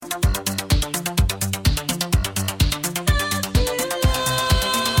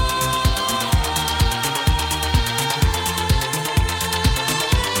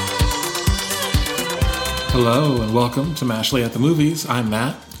Hello and welcome to Mashley at the Movies. I'm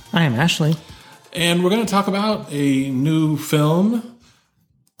Matt. I am Ashley. And we're going to talk about a new film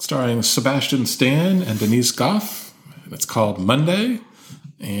starring Sebastian Stan and Denise Gough. It's called Monday,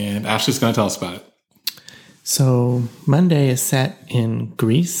 and Ashley's going to tell us about it. So Monday is set in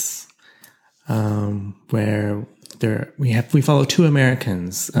Greece, where we follow two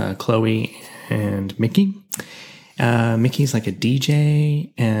Americans, Chloe and Mickey. Mickey's like a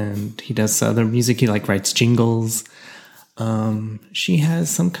DJ, and he does other music. He writes jingles. She has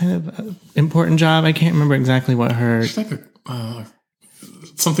some kind of important job. I can't remember exactly what her. She's like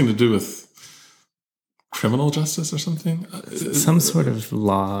something to do with criminal justice or something. Some sort of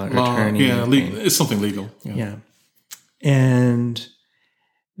law attorney. Yeah, it's something legal. Yeah. And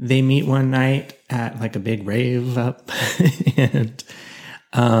they meet one night at a big rave up, and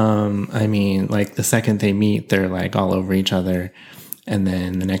the second they meet, they're all over each other. And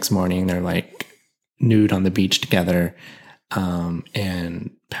then the next morning they're nude on the beach together,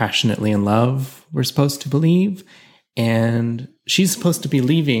 and passionately in love, we're supposed to believe. And she's supposed to be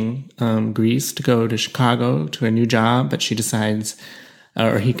leaving, Greece to go to Chicago to a new job, but she decides,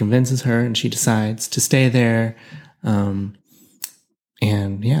 or he convinces her, and she decides to stay there, and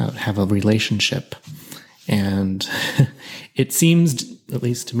have a relationship. And it seems, at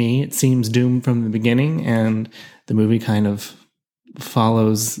least to me, it seems doomed from the beginning, and the movie kind of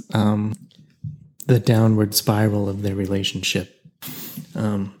follows the downward spiral of their relationship.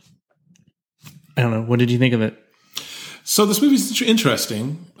 I don't know. What did you think of it? So this movie's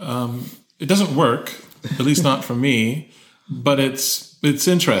interesting. It doesn't work, at least not for me, but it's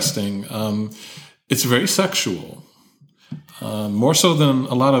interesting. It's very sexual, more so than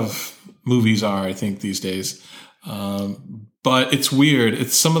a lot of movies are, I think, these days. But it's weird.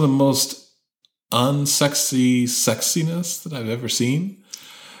 It's some of the most unsexy sexiness that I've ever seen.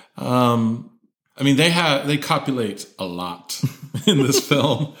 They copulate a lot in this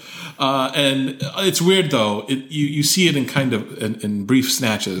film. And it's weird though. You see it in brief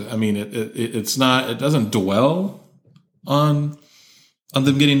snatches. It doesn't dwell on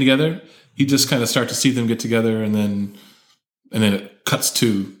them getting together. You just kind of start to see them get together, and then it cuts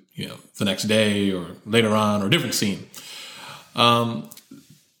to the next day or later on, or a different scene.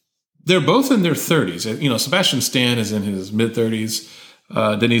 They're both in their 30s. Sebastian Stan is in his mid-30s.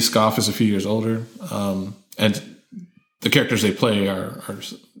 Denise Gough is a few years older. And the characters they play are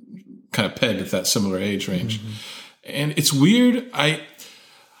kind of pegged at that similar age range. Mm-hmm. And it's weird.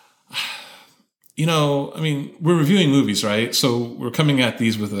 We're reviewing movies, right? So we're coming at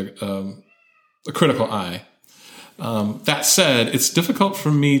these with a critical eye. That said, it's difficult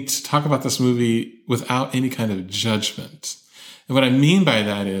for me to talk about this movie without any kind of judgment. And what I mean by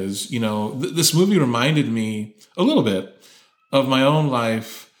that is, this movie reminded me a little bit of my own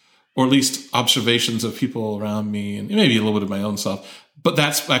life, or at least observations of people around me, and maybe a little bit of my own self. But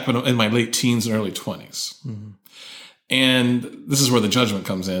that's back when in my late teens and early 20s. Mm-hmm. And this is where the judgment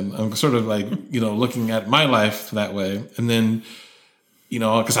comes in. I'm sort of looking at my life that way. And then,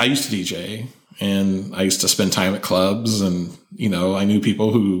 because I used to DJ, and I used to spend time at clubs, and, I knew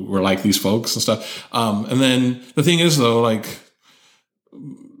people who were like these folks and stuff. And then the thing is, though,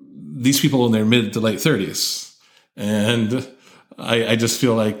 these people in their mid to late 30s. And I just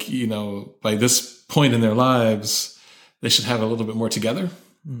feel by this point in their lives, they should have a little bit more together.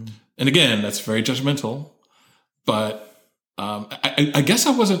 Mm. And again, that's very judgmental. But I guess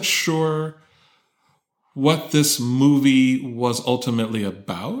I wasn't sure what this movie was ultimately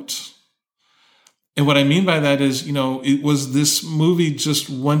about. And what I mean by that is, it was this movie just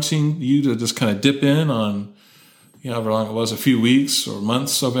wanting you to just kind of dip in on, however long it was, a few weeks or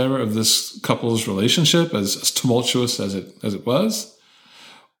months or whatever, of this couple's relationship, as tumultuous as it was?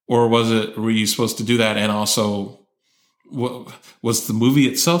 Or were you supposed to do that? And also, was the movie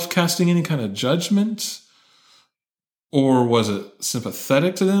itself casting any kind of judgment? Or was it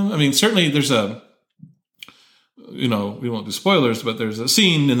sympathetic to them? Certainly there's we won't do spoilers, but there's a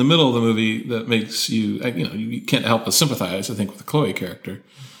scene in the middle of the movie that makes you, you can't help but sympathize, I think, with the Chloe character.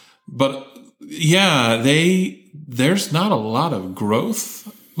 But yeah, there's not a lot of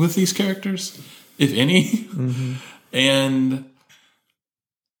growth with these characters, if any. Mm-hmm. And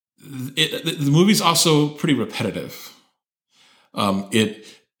the movie's also pretty repetitive.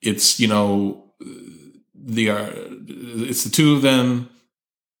 It's the two of them,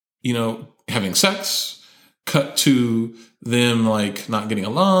 having sex, cut to them not getting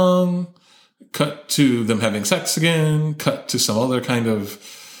along, cut to them having sex again, cut to some other kind of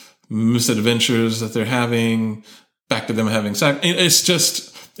misadventures that they're having, back to them having sex. It's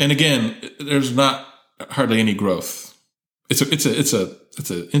just, and again, there's not hardly any growth. It's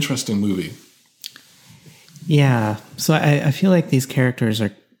an interesting movie. Yeah. So I feel like these characters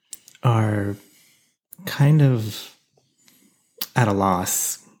are kind of at a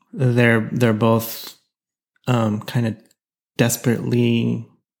loss. They're both kind of desperately,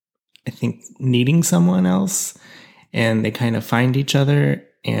 I think, needing someone else, and they kind of find each other,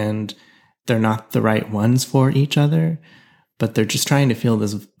 and they're not the right ones for each other, but they're just trying to fill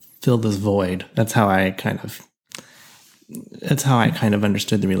this void. That's how I kind of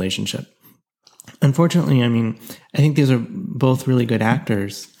understood the relationship. Unfortunately, I mean, I think these are both really good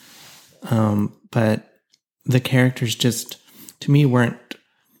actors, but the characters just, to me, weren't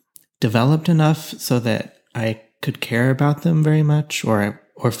developed enough so that I could care about them very much or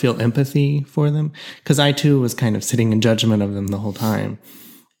feel empathy for them. Because I too was kind of sitting in judgment of them the whole time,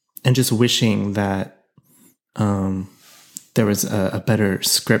 and just wishing that there was a better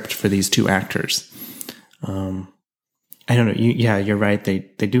script for these two actors. I don't know. You're right. They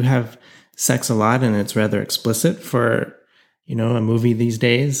do have sex a lot, and it's rather explicit for, a movie these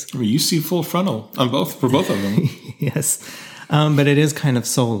days. I mean, you see full frontal for both of them. Yes. But it is kind of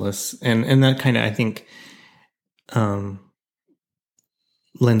soulless. And that kind of, I think,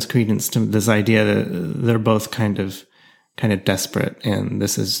 lends credence to this idea that they're both kind of desperate. And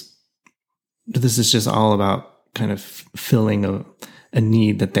this is just all about kind of filling a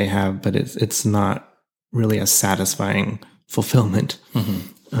need that they have, but it's not really a satisfying fulfillment.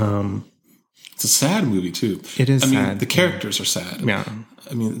 Mm-hmm. It's a sad movie too. It is sad. I mean, the characters are sad. Yeah.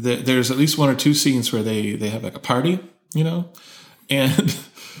 I mean, there's at least one or two scenes where they have like a party, and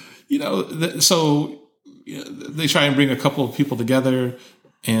so they try and bring a couple of people together,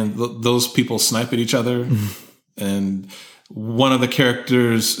 and those people snipe at each other, and one of the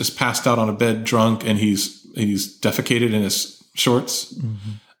characters is passed out on a bed drunk, and he's defecated in his shorts,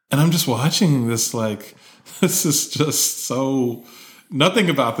 and I'm just watching this like, this is just so. Nothing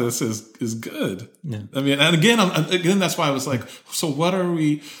about this is good. Yeah. I mean, and again, that's why I was like, so what are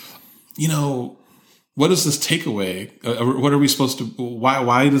we, what is this takeaway? What are we supposed to,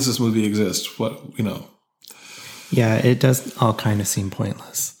 why does this movie exist? Yeah, it does all kind of seem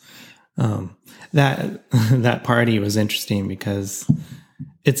pointless. That party was interesting because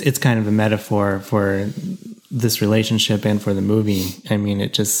it's kind of a metaphor for this relationship and for the movie. I mean,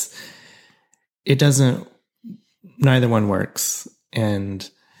 neither one works. And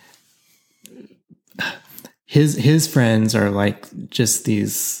his friends are like just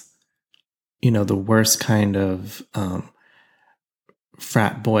these, the worst kind of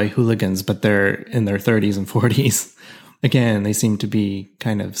frat boy hooligans, but they're in their 30s and 40s. Again, they seem to be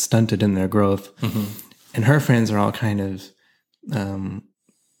kind of stunted in their growth. Mm-hmm. And her friends are all kind of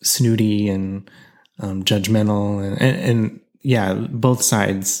snooty and judgmental. And yeah, both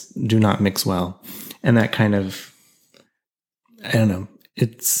sides do not mix well. And that kind of, I don't know.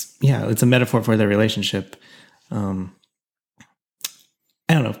 It's a metaphor for their relationship. I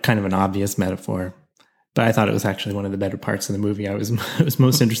don't know, kind of an obvious metaphor, but I thought it was actually one of the better parts of the movie. I was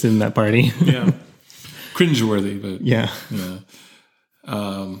most interested in that party. Yeah, cringeworthy, but yeah.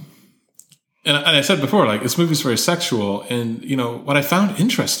 And I said before, like, this movie's very sexual, and what I found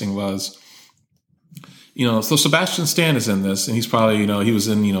interesting was, so Sebastian Stan is in this, and he's probably he was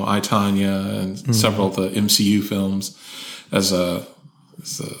in I, Tonya and several of the MCU films as a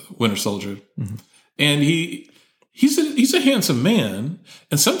Winter Soldier, and he's a handsome man,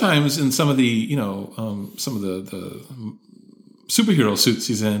 and sometimes in some of the some of the superhero suits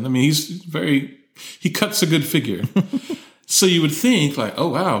he's in, I mean, he cuts a good figure. So you would think like, oh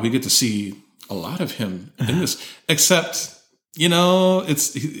wow, we get to see a lot of him in this, except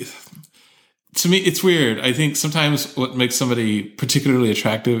it's. To me, it's weird. I think sometimes what makes somebody particularly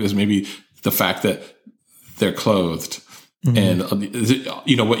attractive is maybe the fact that they're clothed. And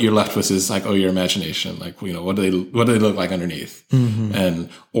what you're left with is like, your imagination. Like, what do they look like underneath?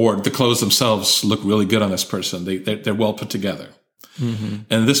 Or the clothes themselves look really good on this person. They're well put together.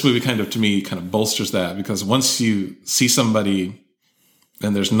 And this movie to me bolsters that, because once you see somebody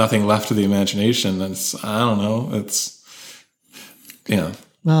and there's nothing left of the imagination, then I don't know.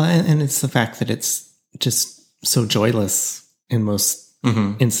 Well, and it's the fact that it's just so joyless in most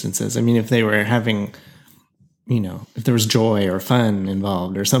instances. I mean, if they were having, if there was joy or fun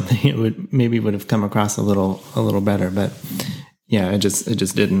involved or something, it would have come across a little better. But yeah, it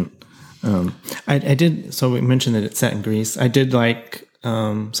just didn't. I did. So we mentioned that it's set in Greece. I did like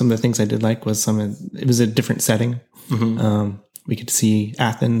some of the things I did like was it was a different setting. We could see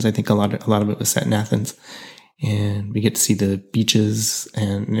Athens. I think a lot of it was set in Athens, and we get to see the beaches,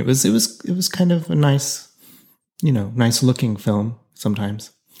 and it was kind of a nice, nice looking film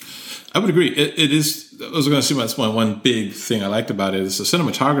sometimes. I would agree. It is. was going to say that's one big thing I liked about it is the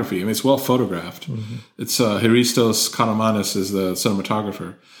cinematography. I mean, it's well photographed. Mm-hmm. It's Hristos Karamanlis is the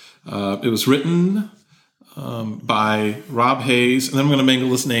cinematographer. It was written by Rob Hayes, and I'm going to mangle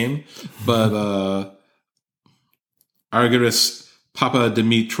his name, but Argyris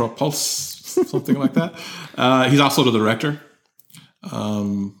Papadimitriopoulos, something like that. He's also the director.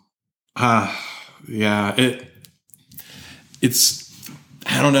 It's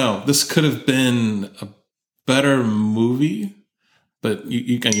I don't know. This could have been a better movie, but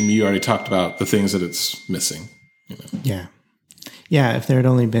you already talked about the things that it's missing. You know? Yeah. If there had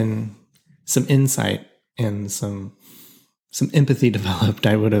only been some insight and some empathy developed,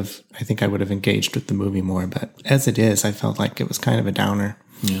 I think I would have engaged with the movie more. But as it is, I felt like it was kind of a downer.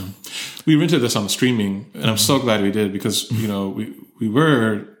 Yeah, we rented this on streaming, and I'm so glad we did because we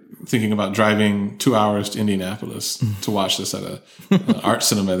were thinking about driving 2 hours to Indianapolis to watch this at an art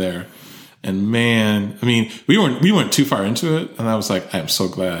cinema there. And man, I mean, we weren't too far into it, and I was like, I am so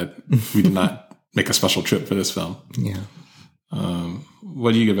glad we did not make a special trip for this film. Yeah.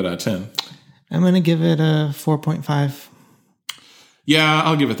 What do you give it out of 10? I'm going to give it a 4.5. Yeah,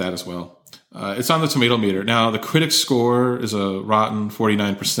 I'll give it that as well. It's on the tomato meter. Now, the critic score is a rotten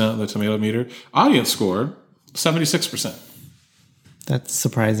 49% on the tomato meter. Audience score, 76%. That's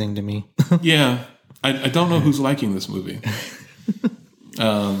surprising to me. Yeah. I don't know who's liking this movie.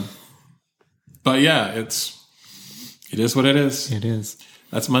 But yeah, it is what it is. It is.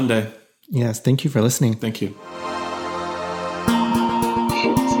 That's Monday. Yes. Thank you for listening. Thank you.